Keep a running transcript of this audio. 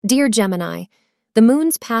Dear Gemini, the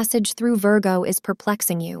moon's passage through Virgo is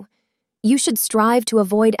perplexing you. You should strive to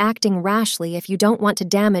avoid acting rashly if you don't want to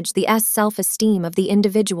damage the self-esteem of the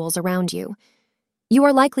individuals around you. You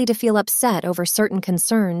are likely to feel upset over certain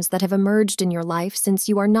concerns that have emerged in your life since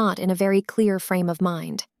you are not in a very clear frame of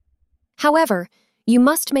mind. However, you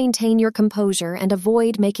must maintain your composure and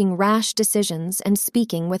avoid making rash decisions and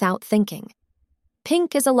speaking without thinking.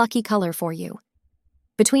 Pink is a lucky color for you.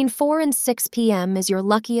 Between 4 and 6 p.m. is your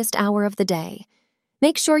luckiest hour of the day.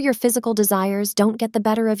 Make sure your physical desires don't get the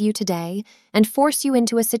better of you today and force you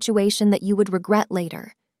into a situation that you would regret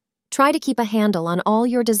later. Try to keep a handle on all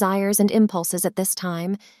your desires and impulses at this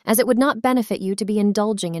time, as it would not benefit you to be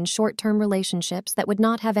indulging in short-term relationships that would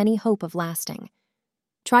not have any hope of lasting.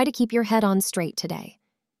 Try to keep your head on straight today.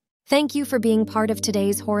 Thank you for being part of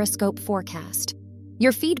today's horoscope forecast.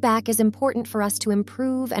 Your feedback is important for us to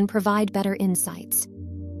improve and provide better insights.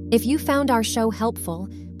 If you found our show helpful,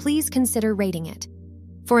 please consider rating it.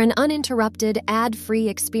 For an uninterrupted, ad-free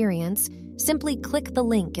experience, simply click the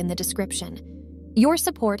link in the description. Your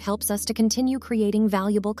support helps us to continue creating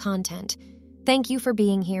valuable content. Thank you for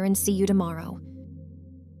being here and see you tomorrow.